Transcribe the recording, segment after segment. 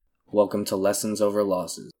Welcome to Lessons Over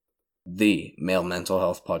Losses, the male mental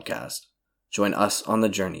health podcast. Join us on the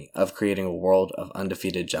journey of creating a world of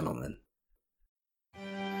undefeated gentlemen.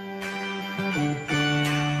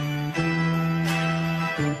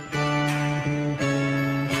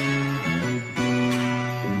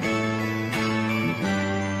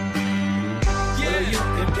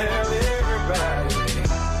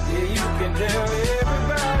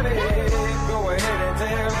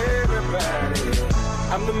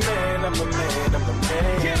 I'm the man.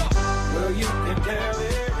 Well, you can tell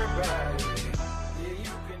everybody. Yeah, you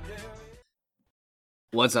can tell.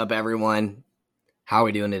 What's up, everyone? How are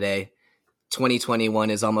we doing today? 2021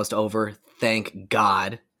 is almost over. Thank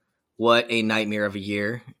God. What a nightmare of a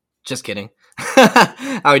year. Just kidding.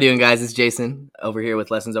 How are we doing, guys? It's Jason over here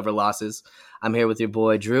with Lessons Over Losses. I'm here with your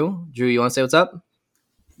boy, Drew. Drew, you want to say what's up?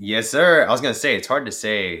 Yes, sir. I was going to say, it's hard to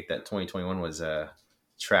say that 2021 was a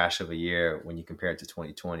trash of a year when you compare it to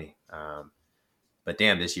 2020. But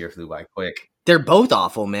damn, this year flew by quick. They're both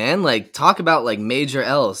awful, man. Like, talk about like major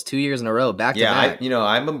L's 2 years in a row, back to back.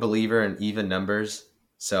 I'm a believer in even numbers.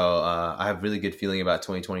 So I have really good feeling about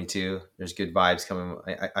 2022. There's good vibes coming.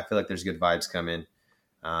 I feel like there's good vibes coming.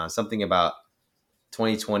 Something about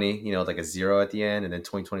 2020, like a 0 at the end, and then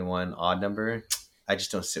 2021 odd number. I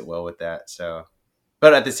just don't sit well with that. So,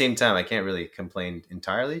 but at the same time, I can't really complain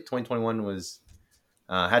entirely. 2021 was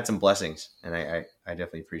had some blessings, and I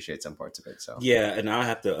definitely appreciate some parts of it. So yeah, and I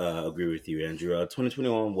have to agree with you, Andrew.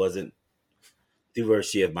 2021 wasn't the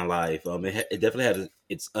worst year of my life. It definitely had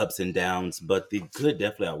its ups and downs, but the good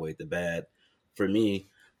definitely outweighed the bad for me.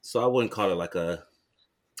 So I wouldn't call it like a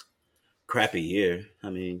crappy year. I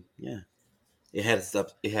mean, yeah, it had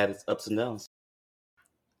its ups and downs.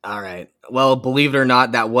 All right. Well, believe it or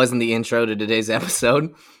not, that wasn't the intro to today's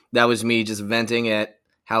episode. That was me just venting at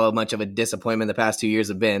how much of a disappointment the past 2 years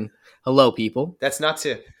have been. Hello, people. That's not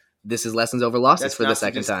to... This is Lessons Over Losses for the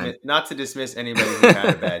second time. Not to dismiss anybody who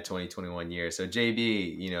had a bad 2021 year. So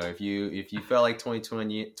JB, if you felt like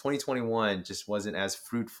 2021 just wasn't as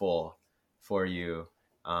fruitful for you,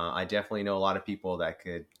 I definitely know a lot of people that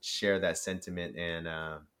could share that sentiment. And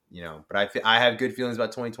but I have good feelings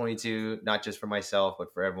about 2022, not just for myself,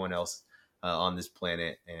 but for everyone else on this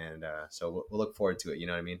planet. And so we'll look forward to it. You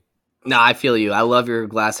know what I mean? No, I feel you. I love your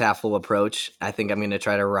glass half full approach. I think I'm going to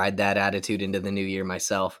try to ride that attitude into the new year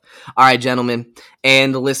myself. All right, gentlemen,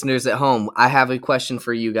 and the listeners at home, I have a question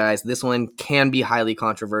for you guys. This one can be highly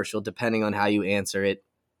controversial depending on how you answer it.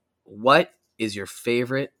 What is your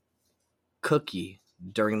favorite cookie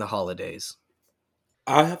during the holidays?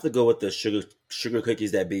 I'll have to go with the sugar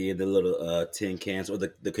cookies that be in the little tin cans, or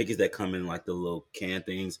the cookies that come in like the little can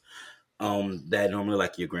things. That normally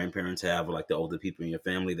like your grandparents have, or like the older people in your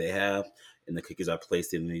family they have, and the cookies are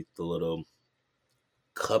placed in the little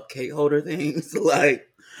cupcake holder things. Like,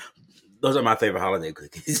 those are my favorite holiday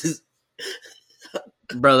cookies.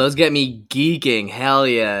 Bro, those get me geeking. Hell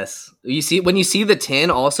yes. When you see the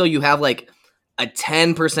tin, also you have like a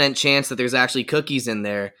 10% chance that there's actually cookies in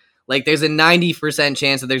there. Like, there's a 90%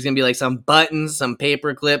 chance that there's gonna be like some buttons, some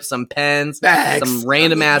paper clips, some pens, some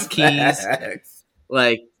random ass keys.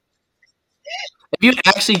 Like, if you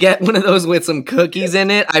actually get one of those with some cookies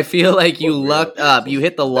in it, I feel like you lucked up. You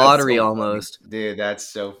hit the lottery almost. Dude, that's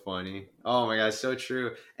so funny. Oh my God, so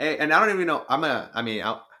true. And I don't even know.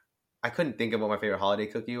 I couldn't think of what my favorite holiday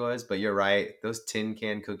cookie was, but you're right. Those tin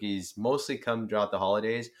can cookies mostly come throughout the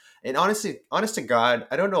holidays. And honest to God,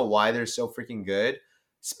 I don't know why they're so freaking good,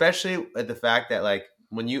 especially at the fact that like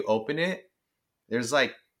when you open it, there's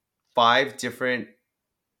like 5 different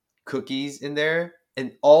cookies in there,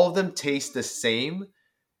 and all of them taste the same,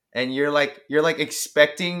 and you're like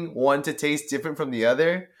expecting one to taste different from the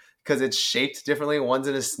other because it's shaped differently. One's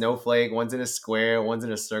in a snowflake, one's in a square, one's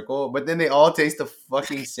in a circle, but then they all taste the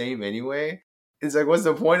fucking same anyway. It's like, what's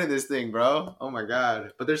the point of this thing, bro? Oh my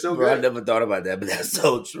God. But they're so good. I never thought about that, but that's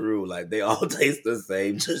so true. Like, they all taste the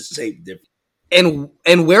same, just shaped different.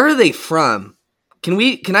 And where are they from? Can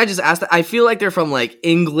I just ask that? I feel like they're from like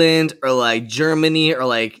England or like Germany or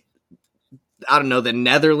like, I don't know, the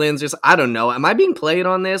Netherlands, or I don't know. Am I being played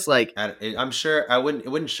on this? Like, I'm sure it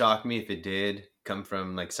wouldn't shock me if it did come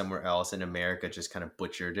from like somewhere else in America, just kind of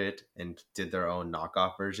butchered it and did their own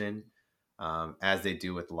knockoff version, as they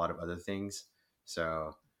do with a lot of other things.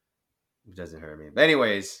 So it doesn't hurt me. But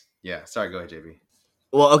anyways, yeah. Sorry, go ahead, JB.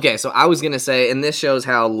 Well, okay. So I was gonna say, and this shows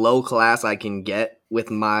how low class I can get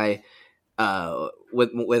with my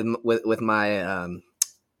with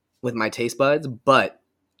my taste buds, but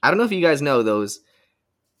I don't know if you guys know those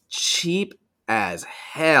cheap as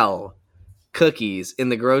hell cookies in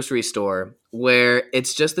the grocery store where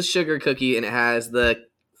it's just the sugar cookie and it has the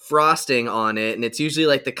frosting on it, and it's usually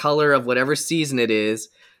like the color of whatever season it is.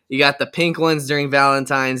 You got the pink ones during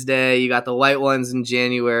Valentine's Day. You got the white ones in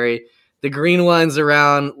January. The green ones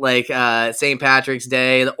around like St. Patrick's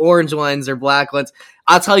Day. The orange ones or black ones.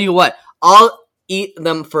 I'll tell you what, I'll eat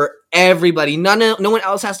them for everybody. No one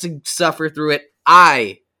else has to suffer through it.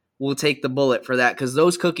 I will take the bullet for that because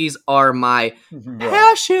those cookies are my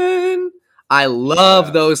passion. I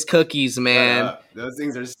love those cookies, man. Those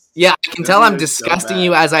things are. Yeah, I can tell I'm things are so disgusting bad.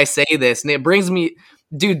 you as I say this, and it brings me,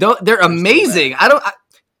 dude. They're amazing.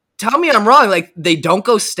 Tell me I'm wrong. Like they don't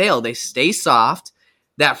go stale. They stay soft.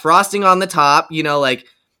 That frosting on the top, like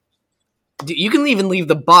you can even leave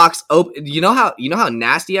the box open. You know how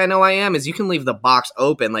nasty I know I am is you can leave the box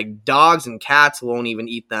open. Like dogs and cats won't even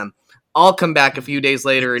eat them. I'll come back a few days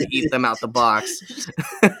later and eat them out the box.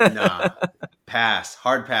 Nah, pass,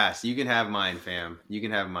 hard pass. You can have mine, fam. You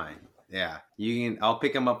can have mine. Yeah, you can. I'll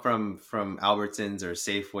pick them up from Albertsons or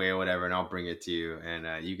Safeway or whatever, and I'll bring it to you,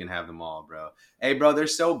 and you can have them all, bro. Hey, bro, they're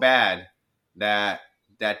so bad that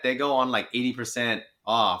they go on like 80%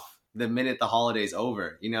 off the minute the holiday's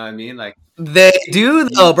over. You know what I mean? Like they do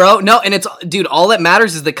though, bro. No, and it's dude. All that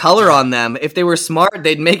matters is the color on them. If they were smart,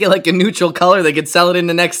 they'd make it like a neutral color. They could sell it in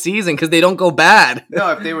the next season because they don't go bad.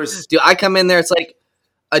 no, if they were Dude, I come in there, it's like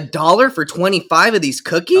 $1 for 25 of these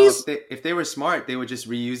cookies. if they were smart, they would just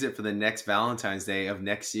reuse it for the next Valentine's Day of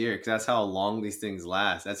next year because that's how long these things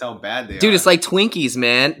last. That's how bad they are. Dude, it's like Twinkies,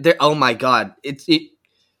 man. They're oh my god.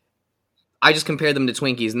 I just compared them to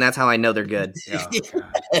Twinkies, and that's how I know they're good. Yeah, all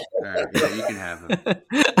right, yeah, you can have them.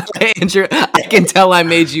 Andrew, I can tell I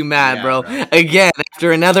made you mad, Yeah, bro. bro. Again,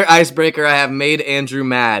 after another icebreaker, I have made Andrew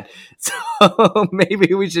mad. So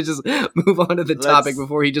maybe we should just move on to the topic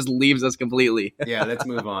before he just leaves us completely. Yeah, let's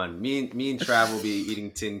move on. Me and Trav will be eating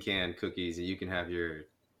tin can cookies, and you can have your.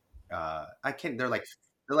 I can't. They're like.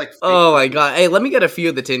 Fake Oh my cookies. god! Hey, let me get a few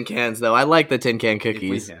of the tin cans though. I like the tin can If we-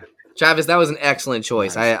 cookies. yeah. Travis, that was an excellent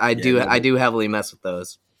choice. Nice. I Yeah, do heavily mess with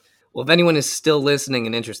those. Well, if anyone is still listening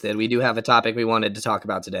and interested, we do have a topic we wanted to talk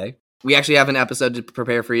about today. We actually have an episode to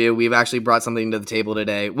prepare for you. We've actually brought something to the table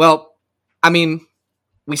today. Well, I mean,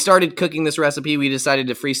 we started cooking this recipe. We decided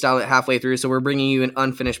to freestyle it halfway through, so we're bringing you an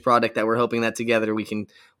unfinished product that we're hoping that together we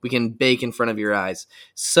can bake in front of your eyes.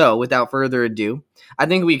 So, without further ado, I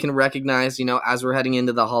think we can recognize, as we're heading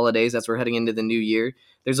into the holidays, as we're heading into the new year,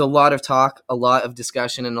 there's a lot of talk, a lot of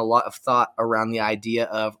discussion, and a lot of thought around the idea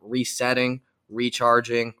of resetting,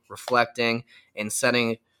 recharging, reflecting, and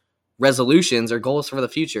setting resolutions or goals for the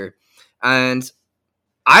future. And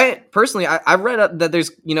I personally, I've read that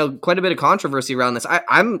there's quite a bit of controversy around this.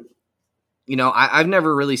 I've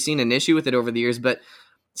never really seen an issue with it over the years, but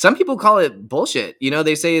some people call it bullshit.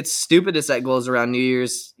 They say it's stupid to set goals around New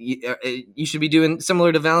Year's. You should be doing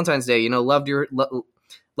similar to Valentine's Day. Love your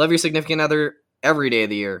significant other every day of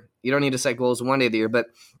the year. You don't need to set goals one day of the year. But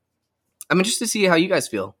I'm interested to see how you guys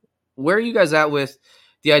feel. Where are you guys at with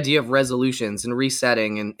the idea of resolutions and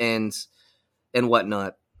resetting and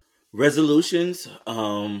whatnot? Resolutions,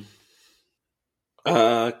 I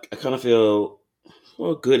kind of feel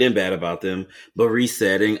good and bad about them, but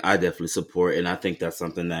resetting, I definitely support, and I think that's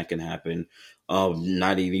something that can happen.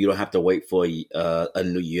 You don't have to wait for a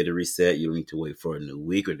new year to reset. You don't need to wait for a new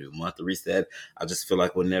week or new month to reset. I just feel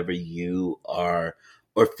like whenever you are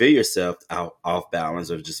or feel yourself off balance,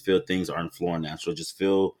 or just feel things aren't flowing natural, just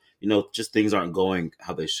feel just things aren't going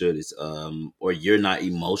how they should, or you're not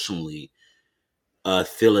emotionally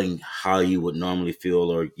feeling how you would normally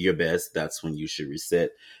feel or your best, that's when you should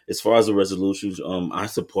reset. As far as the resolutions, I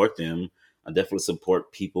support them. I definitely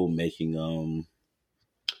support people making,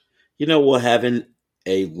 having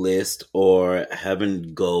a list or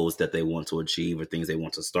having goals that they want to achieve or things they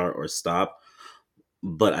want to start or stop.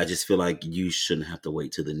 But I just feel like you shouldn't have to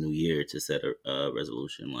wait till the new year to set a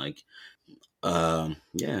resolution. Like,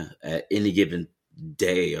 at any given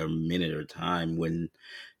day or minute or time when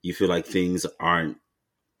you feel like things aren't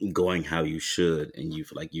going how you should and you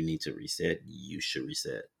feel like you need to reset, you should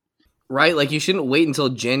reset. Right? Like you shouldn't wait until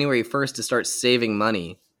January 1st to start saving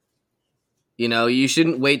money. You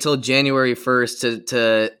shouldn't wait till January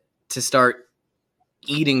 1st to start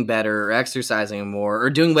eating better or exercising more or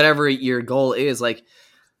doing whatever your goal is. Like,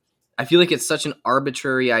 I feel like it's such an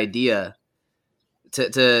arbitrary idea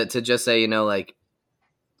to just say, like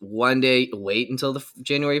one day, wait until the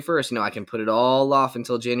January 1st. I can put it all off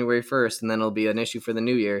until January 1st and then it'll be an issue for the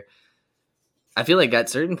new year. I feel like at a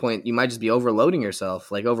certain point, you might just be overloading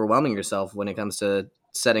yourself, like overwhelming yourself when it comes to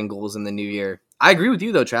setting goals in the new year. I agree with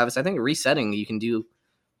you though, Travis. I think resetting you can do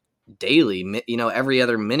daily, every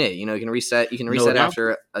other minute. You can reset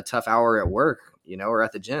after a tough hour at work, or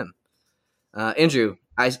at the gym. Andrew,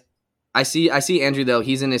 I see Andrew though.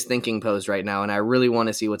 He's in his thinking pose right now, and I really want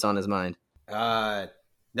to see what's on his mind.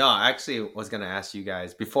 No, I actually was going to ask you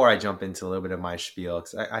guys before I jump into a little bit of my spiel,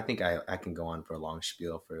 because I think I can go on for a long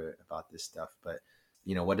spiel for about this stuff. But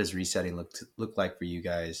what does resetting look like for you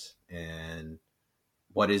guys, and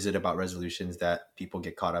what is it about resolutions that people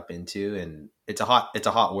get caught up into? And it's a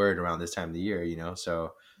hot word around this time of the year,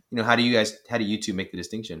 So how do you two make the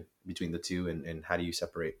distinction between the two, and how do you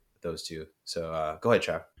separate those two? So go ahead,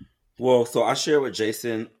 Trav. Well, so I shared with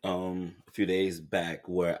Jason a few days back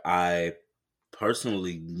where I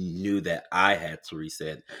personally knew that I had to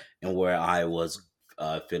reset, and where I was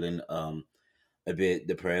feeling a bit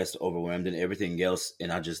depressed, overwhelmed, and everything else.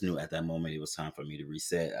 And I just knew at that moment it was time for me to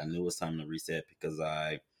reset. I knew it was time to reset because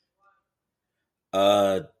I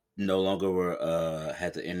no longer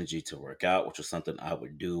had the energy to work out, which was something I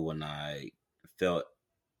would do when I felt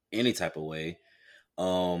any type of way.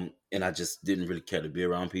 And I just didn't really care to be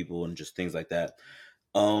around people and just things like that.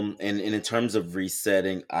 And in terms of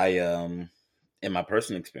resetting, I in my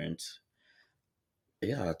personal experience,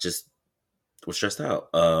 I just was stressed out.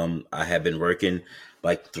 I had been working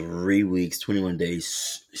like 3 weeks, 21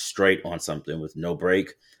 days straight on something with no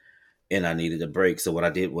break, and I needed a break. So what I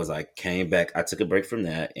did was I came back. I took a break from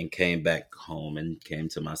that and came back home and came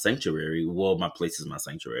to my sanctuary. Well, my place is my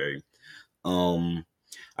sanctuary.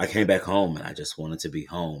 I came back home and I just wanted to be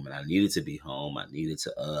home, and I needed to be home. I needed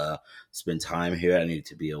to spend time here. I needed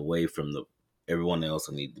to be away from everyone else.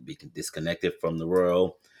 I needed to be disconnected from the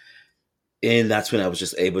world. And that's when I was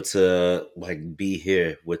just able to like be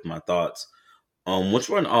here with my thoughts, which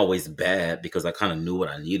weren't always bad because I kind of knew what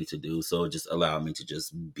I needed to do. So it just allowed me to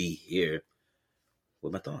just be here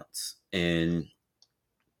with my thoughts and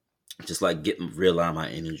just like realign my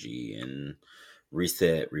energy and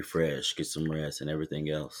reset, refresh, get some rest and everything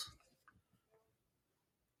else.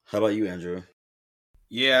 How about you, Andrew?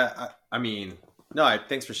 Yeah, I mean, no,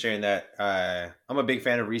 thanks for sharing that. I'm a big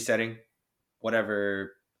fan of resetting,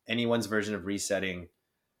 whatever anyone's version of resetting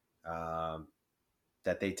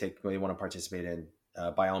that they really want to participate in.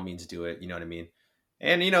 By all means, do it. You know what I mean?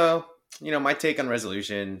 And my take on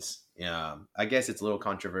resolutions. I guess it's a little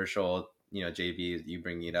controversial. JB, you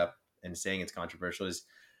bringing it up and saying it's controversial is,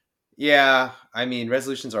 I mean,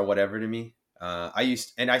 resolutions are whatever to me. I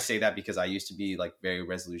say that because I used to be like very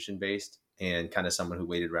resolution based and kind of someone who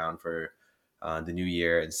waited around for the new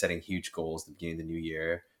year and setting huge goals at the beginning of the new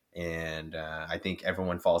year. And I think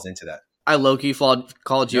everyone falls into that. I low-key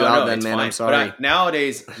called you out then, man. Fine. I'm sorry. But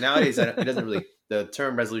nowadays, it doesn't really, the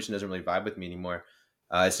term resolution doesn't really vibe with me anymore.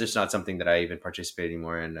 It's just not something that I even participate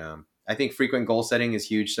anymore. And I think frequent goal setting is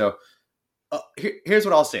huge. So here's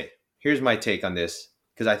what I'll say. Here's my take on this,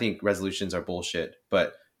 because I think resolutions are bullshit,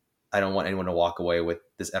 but I don't want anyone to walk away with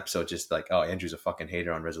this episode just like, oh, Andrew's a fucking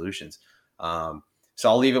hater on resolutions. So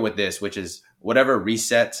I'll leave it with this, which is whatever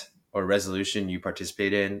reset or resolution you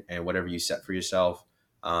participate in and whatever you set for yourself,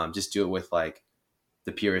 just do it with like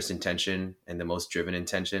the purest intention and the most driven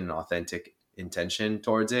intention and authentic intention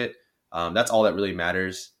towards it. That's all that really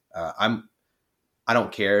matters. I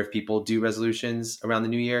don't care if people do resolutions around the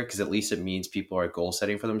new year, because at least it means people are goal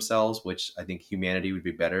setting for themselves, which I think humanity would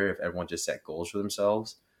be better if everyone just set goals for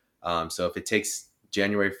themselves. So if it takes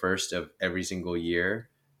January 1st of every single year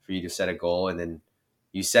for you to set a goal, and then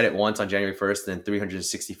you set it once on January 1st, then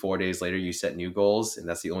 364 days later, you set new goals, and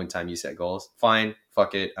that's the only time you set goals, fine,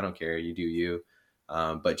 fuck it. I don't care. You do you.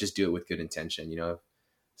 But just do it with good intention,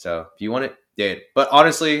 So if you want it, do it. But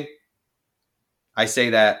honestly, I say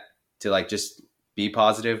that to like just be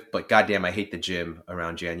positive, but goddamn, I hate the gym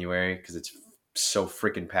around January because it's so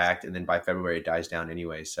freaking packed. And then by February, it dies down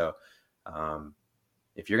anyway. So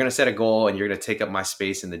if you're going to set a goal and you're going to take up my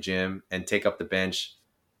space in the gym and take up the bench,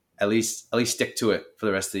 at least stick to it for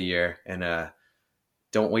the rest of the year, and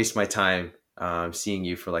don't waste my time seeing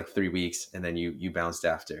you for like 3 weeks and then you bounced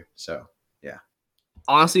after. So yeah.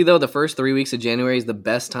 Honestly, though, the first 3 weeks of January is the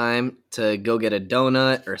best time to go get a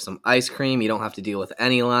donut or some ice cream. You don't have to deal with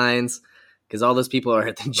any lines because all those people are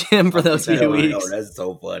at the gym for those few weeks. Oh, that's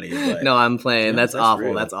so funny. But no, I'm playing. That's awful.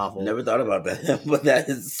 Real. That's awful. Never thought about that, but that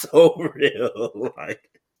is so real.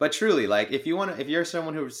 But truly, like if you're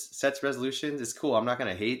someone who sets resolutions, it's cool. I'm not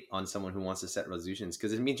going to hate on someone who wants to set resolutions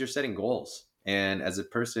because it means you're setting goals. And as a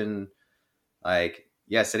person, like,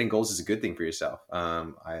 yeah, setting goals is a good thing for yourself.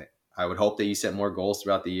 I would hope that you set more goals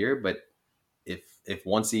throughout the year, but if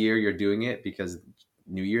once a year you're doing it because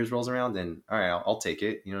New Year's rolls around, then all right, I'll take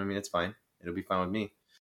it. You know what I mean? It's fine. It'll be fine with me.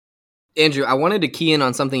 Andrew, I wanted to key in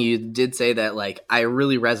on something you did say that like I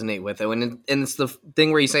really resonate with it. And it's the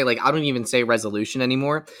thing where you say like I don't even say resolution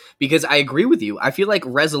anymore because I agree with you. I feel like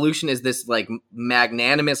resolution is this like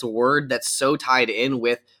magnanimous word that's so tied in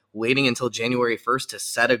with waiting until January 1st to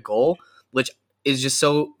set a goal, which is just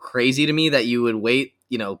so crazy to me that you would wait,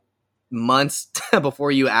 months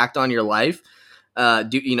before you act on your life,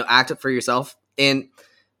 act up for yourself. And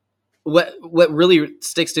what really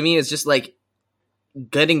sticks to me is just like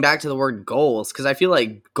getting back to the word goals, because I feel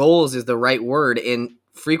like goals is the right word and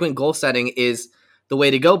frequent goal setting is the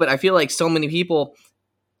way to go. But I feel like so many people,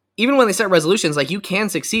 even when they set resolutions, like you can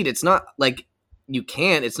succeed. It's not like you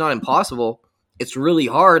can't, it's not impossible. It's really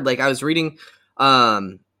hard. Like I was reading,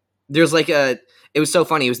 there's like it was so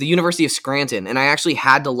funny. It was the University of Scranton. And I actually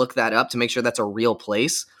had to look that up to make sure that's a real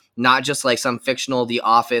place, not just like some fictional The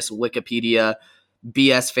Office, Wikipedia,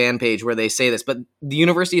 BS fan page where they say this. But the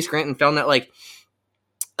University of Scranton found that like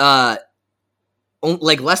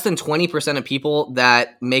less than 20% of people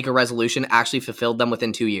that make a resolution actually fulfilled them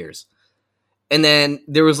within 2 years. And then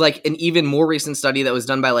there was like an even more recent study that was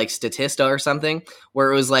done by like Statista or something,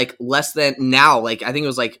 where it was like less than now. Like I think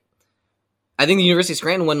the University of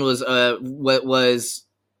Scranton one was what was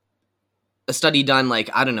a study done like,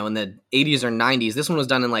 I don't know, in the 80s or 90s. This one was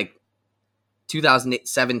done in like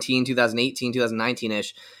 2017, 2018,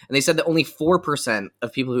 2019-ish. And they said that only 4%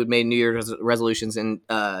 of people who had made New Year's resolutions in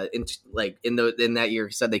that year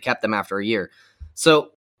said they kept them after a year.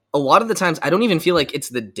 So a lot of the times I don't even feel like it's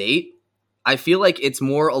the date. I feel like it's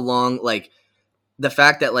more along like the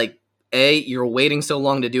fact that like, you're waiting so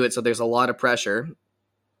long to do it, so there's a lot of pressure,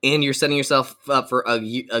 and you're setting yourself up for a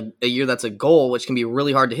year that's a goal, which can be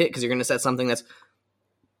really hard to hit because you're going to set something that's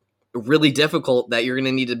really difficult that you're going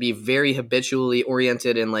to need to be very habitually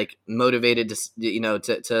oriented and like motivated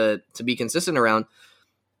to be consistent around.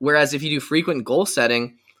 Whereas if you do frequent goal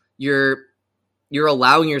setting, you're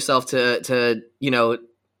allowing yourself to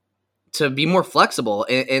be more flexible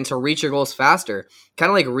and to reach your goals faster. Kind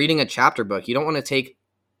of like reading a chapter book. You don't want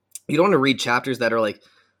to read chapters that are like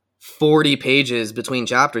 40 pages between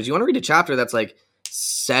chapters. You want to read a chapter that's like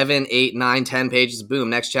 7, 8, 9, 10 pages. Boom,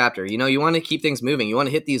 next chapter. You want to keep things moving. You want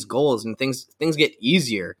to hit these goals, and things get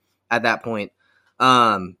easier at that point.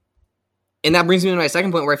 And that brings me to my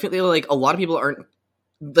second point, where I feel like a lot of people aren't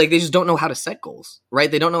like, they just don't know how to set goals,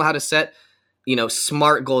 right? They don't know how to set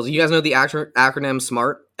SMART goals. You guys know the acronym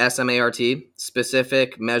SMART, SMART,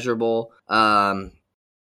 specific, measurable,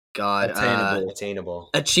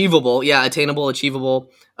 attainable, achievable. Yeah. Attainable,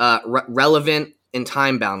 achievable, relevant, and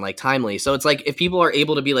time bound, like timely. So it's like, if people are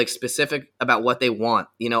able to be like specific about what they want,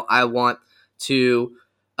 I want to,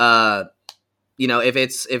 I don't know, if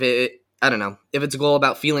it's a goal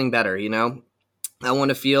about feeling better, I want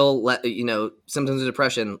to feel, symptoms of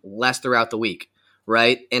depression less throughout the week.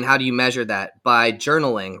 Right. And how do you measure that? By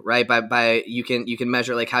journaling, right? By you can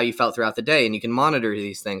measure like how you felt throughout the day, and you can monitor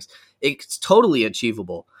these things. It's totally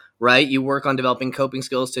achievable, right? You work on developing coping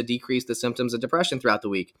skills to decrease the symptoms of depression throughout the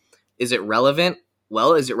week. Is it relevant?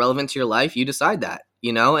 Well, is it relevant to your life? You decide that,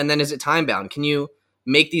 and then is it time bound? Can you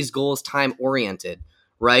make these goals time oriented?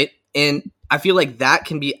 Right. And I feel like that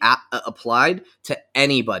can be applied to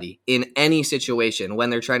anybody in any situation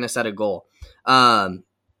when they're trying to set a goal.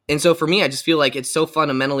 And so for me, I just feel like it's so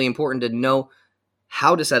fundamentally important to know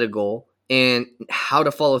how to set a goal and how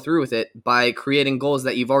to follow through with it by creating goals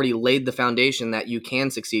that you've already laid the foundation that you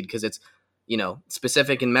can succeed, because it's,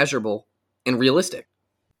 specific and measurable and realistic.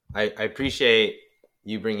 I appreciate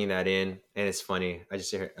you bringing that in, and it's funny. I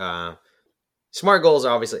just hear SMART goals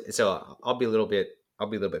are obviously, so I'll be a little bit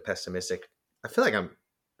pessimistic. I feel like I'm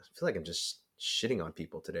just shitting on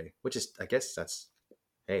people today, which is, I guess that's,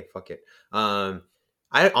 hey, fuck it.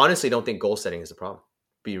 I honestly don't think goal setting is the problem.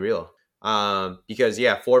 Be real. Because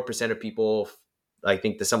 4% of people, I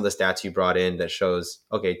think some of the stats you brought in that shows,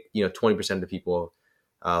 okay, 20% of the people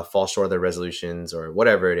fall short of their resolutions or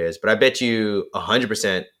whatever it is. But I bet you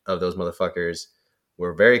 100% of those motherfuckers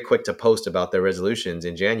were very quick to post about their resolutions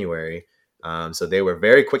in January. So they were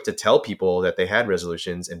very quick to tell people that they had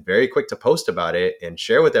resolutions and very quick to post about it and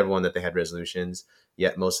share with everyone that they had resolutions.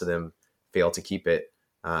 Yet most of them fail to keep it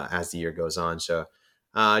as the year goes on. So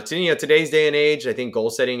today's day and age, I think goal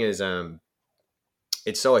setting is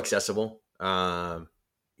it's so accessible. Goal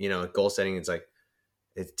setting is like,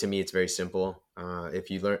 to me, it's very simple. If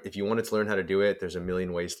you wanted to learn how to do it, there's a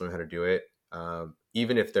million ways to learn how to do it.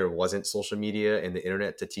 Even if there wasn't social media and the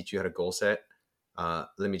internet to teach you how to goal set,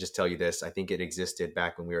 let me just tell you this. I think it existed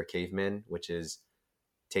back when we were cavemen, which is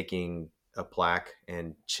taking a plaque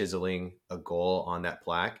and chiseling a goal on that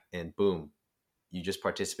plaque, and boom, you just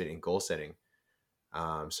participate in goal setting.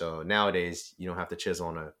 So nowadays you don't have to chisel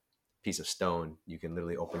on a piece of stone. You can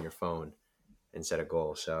literally open your phone and set a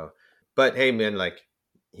goal. So, but hey, man, like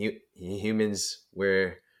humans,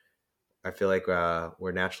 I feel like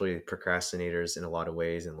we're naturally procrastinators in a lot of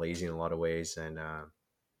ways and lazy in a lot of ways. And,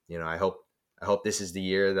 I hope this is the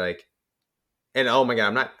year, like, and oh my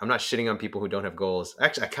god, I'm not shitting on people who don't have goals.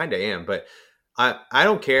 Actually, I kind of am, but I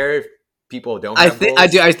don't care if people don't have goals.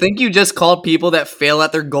 I think you just called people that fail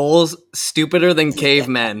at their goals stupider than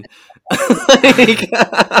cavemen. Like-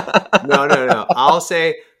 No. I'll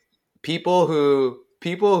say people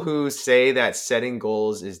who say that setting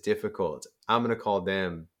goals is difficult. I'm gonna call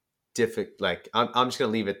them difficult. Like I'm just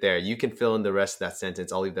gonna leave it there. You can fill in the rest of that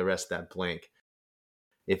sentence. I'll leave the rest of that blank.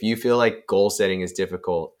 If you feel like goal setting is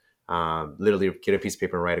difficult, literally get a piece of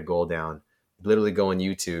paper and write a goal down. Literally go on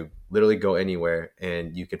YouTube. Literally go anywhere,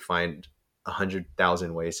 and you could find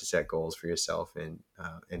 100,000 ways to set goals for yourself and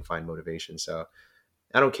find motivation. So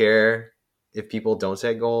I don't care if people don't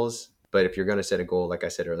set goals, but if you're going to set a goal, like I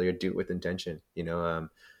said earlier, do it with intention.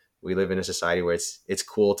 We live in a society where it's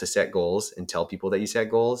cool to set goals and tell people that you set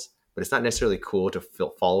goals, but it's not necessarily cool to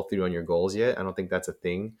follow through on your goals yet. I don't think that's a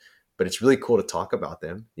thing, but it's really cool to talk about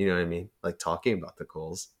them. You know what I mean? Like talking about the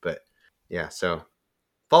goals. But yeah, so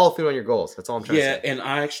follow through on your goals. That's all I'm trying to say. And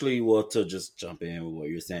I actually want to just jump in with what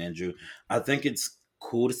you're saying, Andrew. I think it's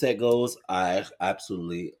cool to set goals. I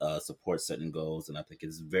absolutely support setting goals, and I think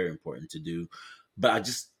it's very important to do. But I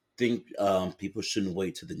just think people shouldn't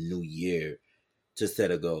wait to the new year to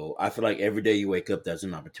set a goal. I feel like every day you wake up, there's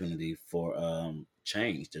an opportunity for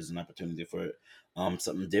change. There's an opportunity for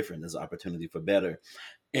something different. There's an opportunity for better,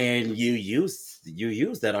 and you use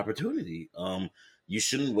that opportunity. You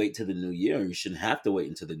shouldn't wait till the new year, and you shouldn't have to wait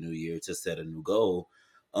until the new year to set a new goal.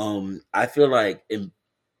 I feel like,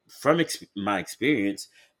 from my experience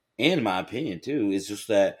and my opinion too, it's just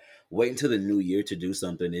that waiting until the new year to do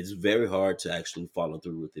something, it's very hard to actually follow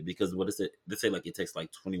through with it, because what is it? They say like it takes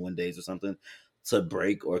like 21 days or something to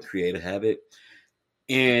break or create a habit.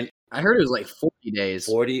 And I heard it was like 40 days.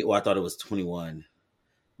 40? Well, I thought it was 21.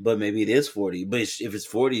 But maybe it is 40. But if it's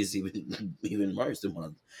 40, it's even worse than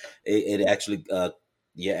one. It actually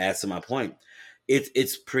adds to my point.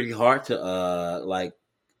 It's pretty hard to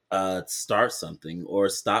start something or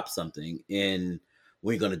stop something, and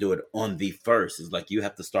when you're gonna do it on the first, it's like you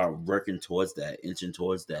have to start working towards that, inching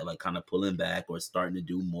towards that, like kind of pulling back or starting to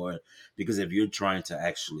do more. Because if you're trying to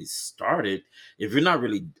actually start it, if you're not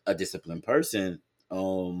really a disciplined person,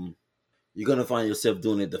 you're gonna find yourself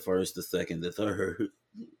doing it the first, the second, the third,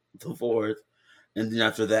 the fourth, and then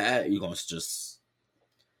after that, you're gonna just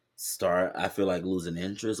start. I feel like losing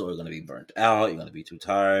interest, or you're gonna be burnt out. You're gonna be too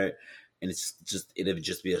tired, and it'll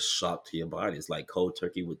just be a shock to your body. It's like cold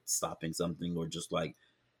turkey with stopping something, or just like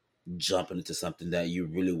jumping into something that you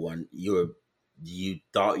really want. You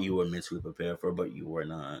thought you were mentally prepared for, but you were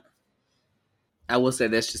not. I will say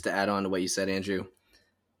this just to add on to what you said, Andrew.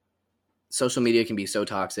 Social media can be so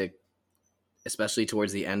toxic, especially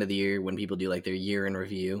towards the end of the year when people do like their year in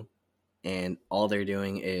review, and all they're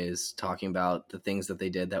doing is talking about the things that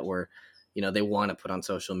they did that were, they want to put on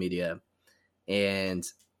social media. And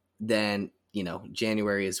then,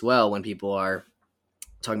 January as well, when people are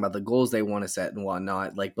talking about the goals they want to set and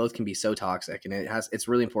whatnot, like both can be so toxic. And it's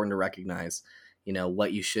really important to recognize,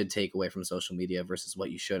 what you should take away from social media versus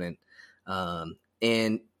what you shouldn't.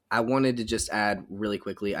 And I wanted to just add really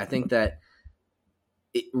quickly, I think that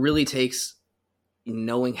it really takes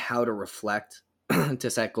knowing how to reflect to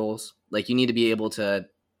set goals. Like you need to be able to,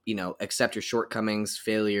 accept your shortcomings,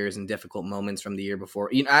 failures, and difficult moments from the year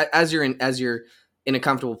before. As you're in a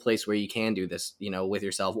comfortable place where you can do this, with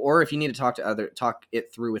yourself, or if you need to talk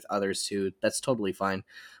it through with others too, that's totally fine.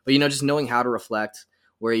 But just knowing how to reflect,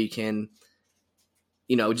 where you can,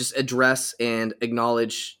 just address and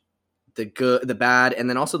acknowledge the good, the bad, and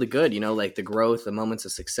then also the good. Like the growth, the moments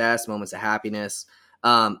of success, moments of happiness.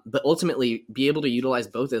 But ultimately be able to utilize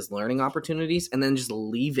both as learning opportunities and then just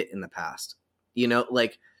leave it in the past.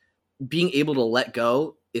 Like being able to let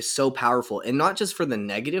go is so powerful, and not just for the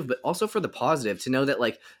negative, but also for the positive, to know that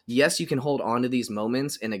like, yes, you can hold on to these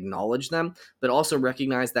moments and acknowledge them, but also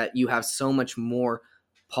recognize that you have so much more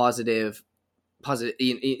positive,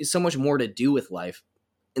 so much more to do with life.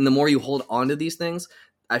 And the more you hold on to these things,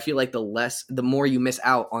 I feel like the more you miss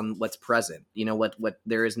out on what's present, what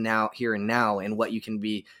there is now, here and now, and what you can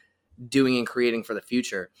be doing and creating for the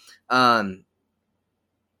future.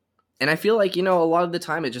 And I feel like, a lot of the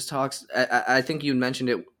time it just talks, I think you mentioned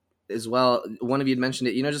it as well. One of you had mentioned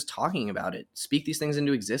it, just talking about it, speak these things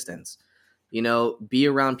into existence, be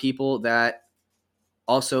around people that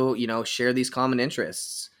also, share these common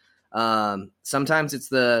interests. Sometimes it's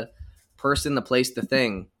the person, the place, the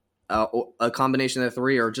thing, a combination of the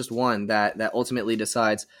three, or just one that ultimately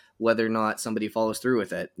decides whether or not somebody follows through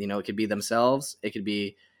with it. It could be themselves. It could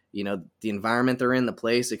be, the environment they're in, the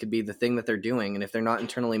place. It could be the thing that they're doing. And if they're not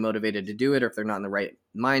internally motivated to do it, or if they're not in the right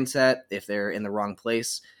mindset, if they're in the wrong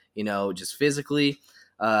place, just physically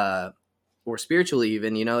or spiritually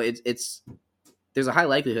even, it's there's a high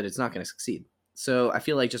likelihood it's not going to succeed. So I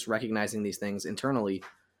feel like just recognizing these things internally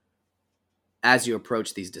as you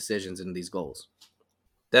approach these decisions and these goals.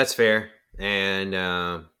 That's fair. And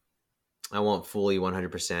I won't fully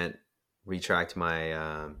 100% retract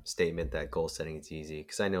my statement that goal setting is easy,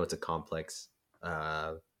 because I know it's a complex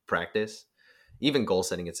practice. Even goal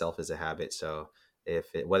setting itself is a habit. So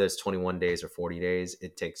whether it's 21 days or 40 days,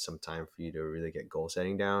 it takes some time for you to really get goal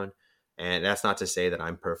setting down. And that's not to say that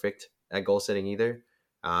I'm perfect at goal setting either.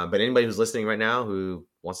 But anybody who's listening right now who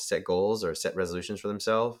wants to set goals or set resolutions for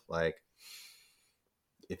themselves, like,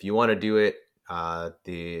 if you want to do it,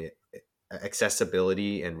 the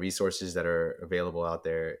accessibility and resources that are available out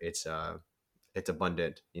there, it's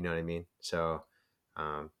abundant. You know what I mean? So,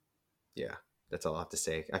 yeah, that's all I have to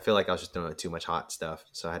say. I feel like I was just doing too much hot stuff,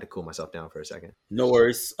 so I had to cool myself down for a second. No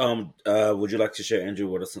worries. Would you like to share, Andrew,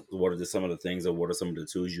 what are some of the things, or what are some of the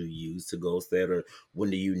tools you use to goal set, or when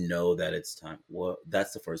do you know that it's time? Well,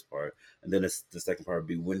 that's the first part, and then the second part would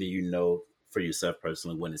be, when do you know for yourself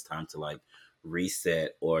personally when it's time to like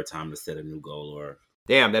reset or time to set a new goal? Or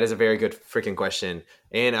Damn, that is a very good freaking question.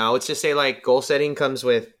 And I would just say, like, goal setting comes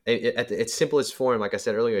with, at its simplest form, like I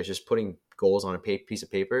said earlier, is just putting goals on a piece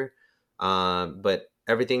of paper. But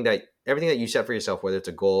everything that you set for yourself, whether it's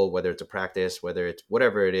a goal, whether it's a practice, whether it's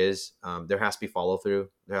whatever it is, there has to be follow through.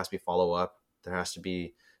 There has to be follow up. There has to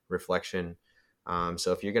be reflection.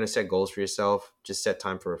 So if you're going to set goals for yourself, just set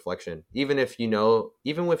time for reflection. Even if you know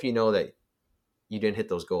that you didn't hit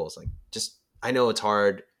those goals, like, I know it's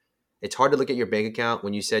hard. It's hard to look at your bank account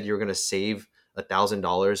when you said you were going to save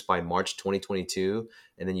 $1,000 by March 2022,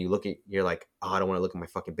 and then you're like, oh, I don't want to look at my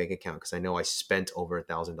fucking bank account because I know I spent over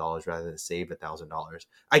 $1,000 rather than saved $1,000.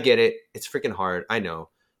 I get it. It's freaking hard. I know,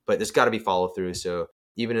 but there's got to be follow through. So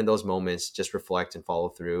even in those moments, just reflect and follow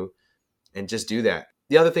through, and just do that.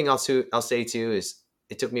 The other thing I'll say too is,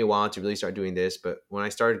 it took me a while to really start doing this, but when I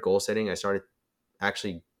started goal setting, I started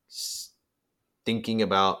actually thinking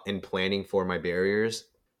about and planning for my barriers.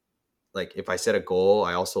 Like, if I set a goal,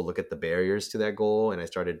 I also look at the barriers to that goal, and I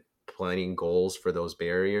started planning goals for those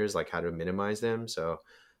barriers, like how to minimize them. So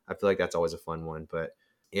I feel like that's always a fun one. But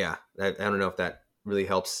yeah, I don't know if that really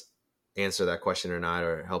helps answer that question or not,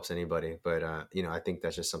 or helps anybody. But I think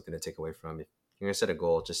that's just something to take away from. If you're gonna set a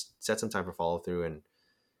goal, just set some time for follow through, and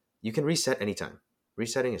you can reset anytime.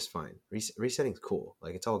 Resetting is fine. Resetting is cool.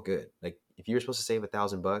 Like, it's all good. Like, if you were supposed to save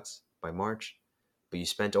 $1,000 by March, but you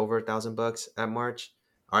spent over $1,000 at March,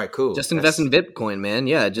 all right, cool. Just invest in Bitcoin, man.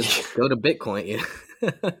 Yeah, just go to Bitcoin.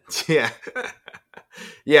 Yeah.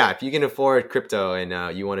 Yeah, if you can afford crypto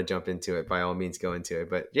and you want to jump into it, by all means go into it.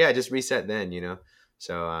 But yeah, just reset then,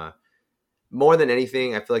 So more than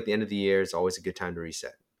anything, I feel like the end of the year is always a good time to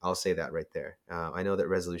reset. I'll say that right there. I know that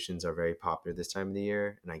resolutions are very popular this time of the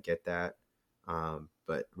year, and I get that.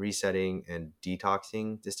 But resetting and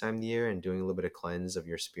detoxing this time of the year and doing a little bit of cleanse of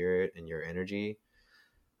your spirit and your energy,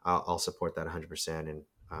 I'll support that 100%. And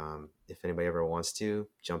if anybody ever wants to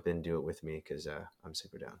jump in, do it with me, because I'm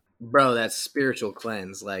super down. Bro, that's spiritual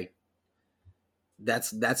cleanse. Like,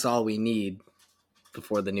 that's all we need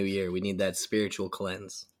before the new year. We need that spiritual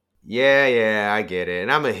cleanse. Yeah, I get it.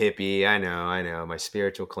 And I'm a hippie. I know. My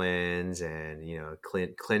spiritual cleanse and,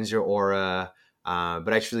 cleanse your aura.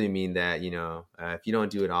 But I truly mean that, if you don't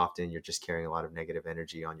do it often, you're just carrying a lot of negative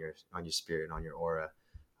energy on your spirit and on your aura.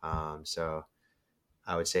 So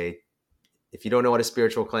I would say, if you don't know what a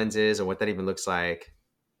spiritual cleanse is or what that even looks like,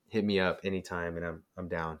 hit me up anytime, and I'm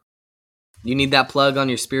down. You need that plug on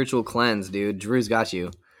your spiritual cleanse, dude. Drew's got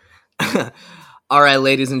you. All right,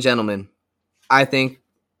 ladies and gentlemen, I think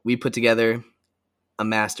we put together a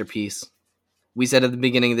masterpiece. We said at the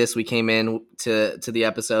beginning of this, we came in to the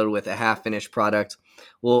episode with a half-finished product.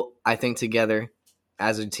 Well, I think together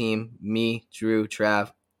as a team, me, Drew,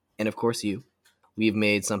 Trav, and of course you, we've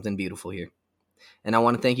made something beautiful here. And I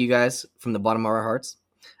want to thank you guys from the bottom of our hearts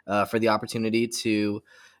for the opportunity to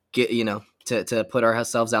get, to put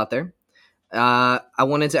ourselves out there. I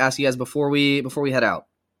wanted to ask you guys before we head out,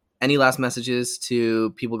 any last messages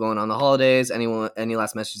to people going on the holidays? Any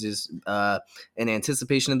last messages in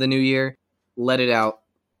anticipation of the new year? Let it out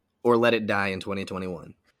or let it die in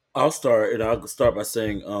 2021. I'll start by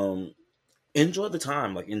saying, enjoy the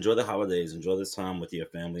time, like enjoy the holidays, enjoy this time with your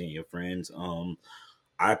family and your friends.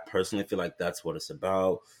 I personally feel like that's what it's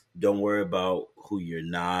about. Don't worry about who you're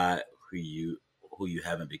not, who you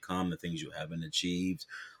haven't become, the things you haven't achieved.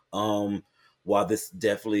 While this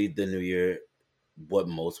definitely the new year, what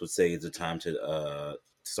most would say is a time to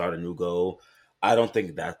start a new goal, I don't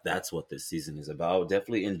think that's what this season is about.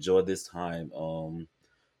 Definitely enjoy this time.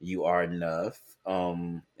 you are enough.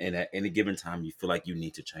 And at any given time, you feel like you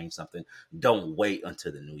need to change something. Don't wait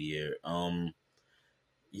until the new year.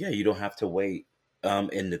 Yeah, you don't have to wait.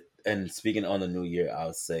 And speaking on the new year,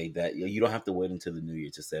 I'll say that you don't have to wait until the new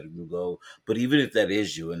year to set a new goal. But even if that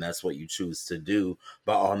is you and that's what you choose to do,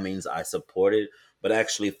 by all means, I support it. But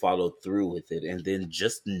actually follow through with it, and then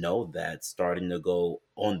just know that starting to go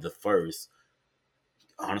on the first,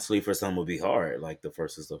 honestly, for some will be hard. Like the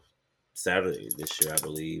first is a Saturday this year, I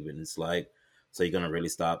believe, and it's like, so you're gonna really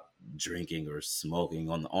stop drinking or smoking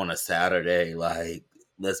on a Saturday? Like,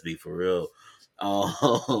 let's be for real.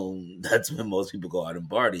 That's when most people go out and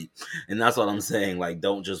party, and that's what I'm saying. Like,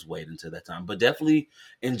 don't just wait until that time, but definitely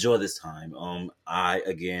enjoy this time.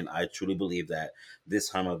 I truly believe that this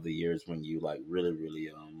time of the year is when you like really, really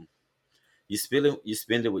you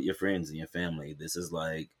spend it with your friends and your family. This is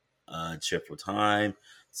like a cheerful time.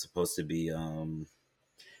 It's supposed to be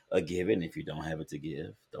a given. If you don't have it to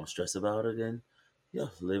give, don't stress about it. And yeah,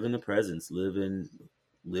 live in the presence. Live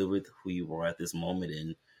with who you are at this moment,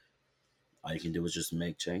 and all you can do is just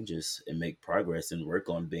make changes and make progress and work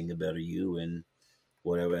on being a better you. And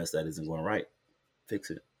whatever else that isn't going right, fix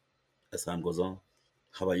it as time goes on.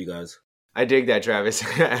 How about you guys? I dig that, Travis.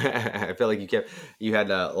 I feel like you had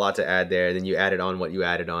a lot to add there. Then you added on what you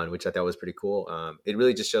added on, which I thought was pretty cool. It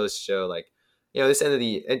really just show like, this end of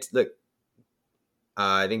the it's look.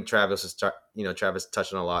 I think Travis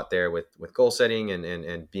touched on a lot there with goal setting and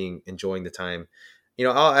enjoying the time.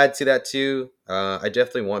 I'll add to that too. I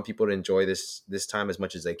definitely want people to enjoy this time as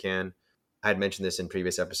much as they can. I had mentioned this in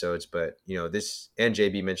previous episodes, but this, and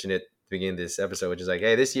JB mentioned it at the beginning of this episode, which is like,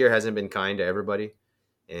 hey, this year hasn't been kind to everybody.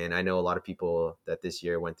 And I know a lot of people that this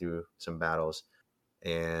year went through some battles.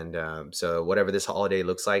 And so whatever this holiday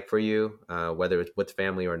looks like for you, whether it's with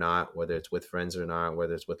family or not, whether it's with friends or not,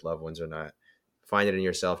 whether it's with loved ones or not, find it in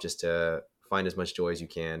yourself just to find as much joy as you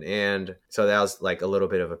can. And so that was like a little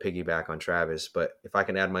bit of a piggyback on Travis. But if I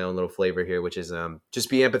can add my own little flavor here, which is just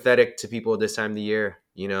be empathetic to people this time of the year,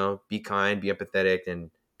 be kind, be empathetic,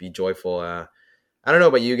 and be joyful. I don't know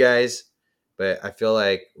about you guys, but I feel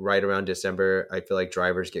like right around December, I feel like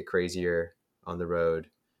drivers get crazier on the road,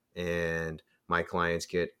 and my clients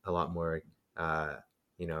get a lot more,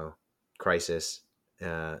 crisis,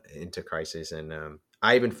 into crisis. And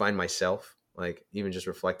I even find myself, like, even just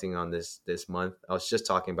reflecting on this month, I was just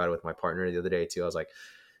talking about it with my partner the other day too. I was like,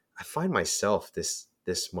 I find myself this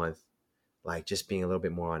month, like, just being a little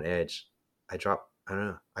bit more on edge. I don't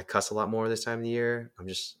know, I cuss a lot more this time of the year. I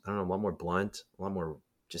don't know, a lot more blunt, a lot more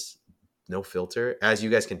just no filter, as you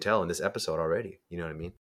guys can tell in this episode already. You know what I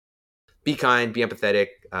mean? Be kind, be empathetic.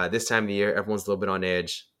 This time of the year, everyone's a little bit on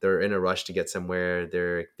edge. They're in a rush to get somewhere.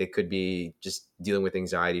 They could be just dealing with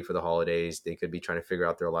anxiety for the holidays. They could be trying to figure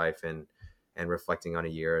out their life and reflecting on a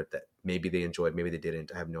year that maybe they enjoyed, maybe they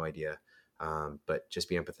didn't. I have no idea. But just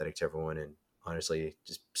be empathetic to everyone, and honestly,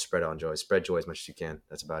 just spread joy as much as you can.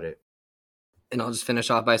 That's about it. And I'll just finish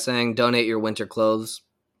off by saying, donate your winter clothes.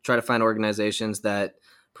 Try to find organizations that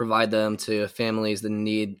provide them to families that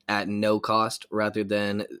need at no cost, rather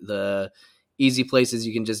than the easy places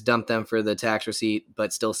you can just dump them for the tax receipt,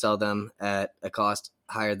 but still sell them at a cost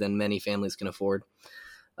higher than many families can afford.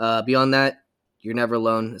 Beyond that, you're never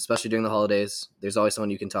alone, especially during the holidays. There's always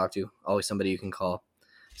someone you can talk to, always somebody you can call.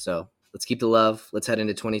 So let's keep the love. Let's head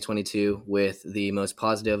into 2022 with the most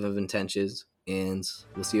positive of intentions, and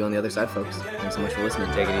we'll see you on the other side, folks. Thanks so much for listening.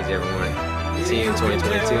 Take it easy, everyone. See you in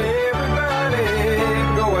 2022.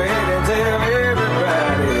 Everybody, go ahead and tell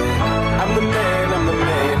everybody. I'm the man, I'm the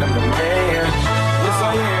man, I'm the man. Yes,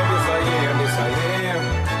 I am, yes, I am, yes, I am.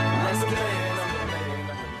 I'm the man, I'm the man,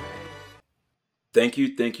 I'm the man.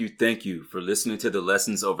 Thank you for listening to the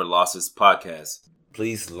Lessons Over Losses podcast.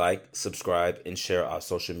 Please like, subscribe, and share our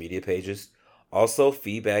social media pages. Also,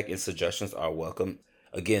 feedback and suggestions are welcome.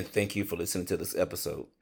 Again, thank you for listening to this episode.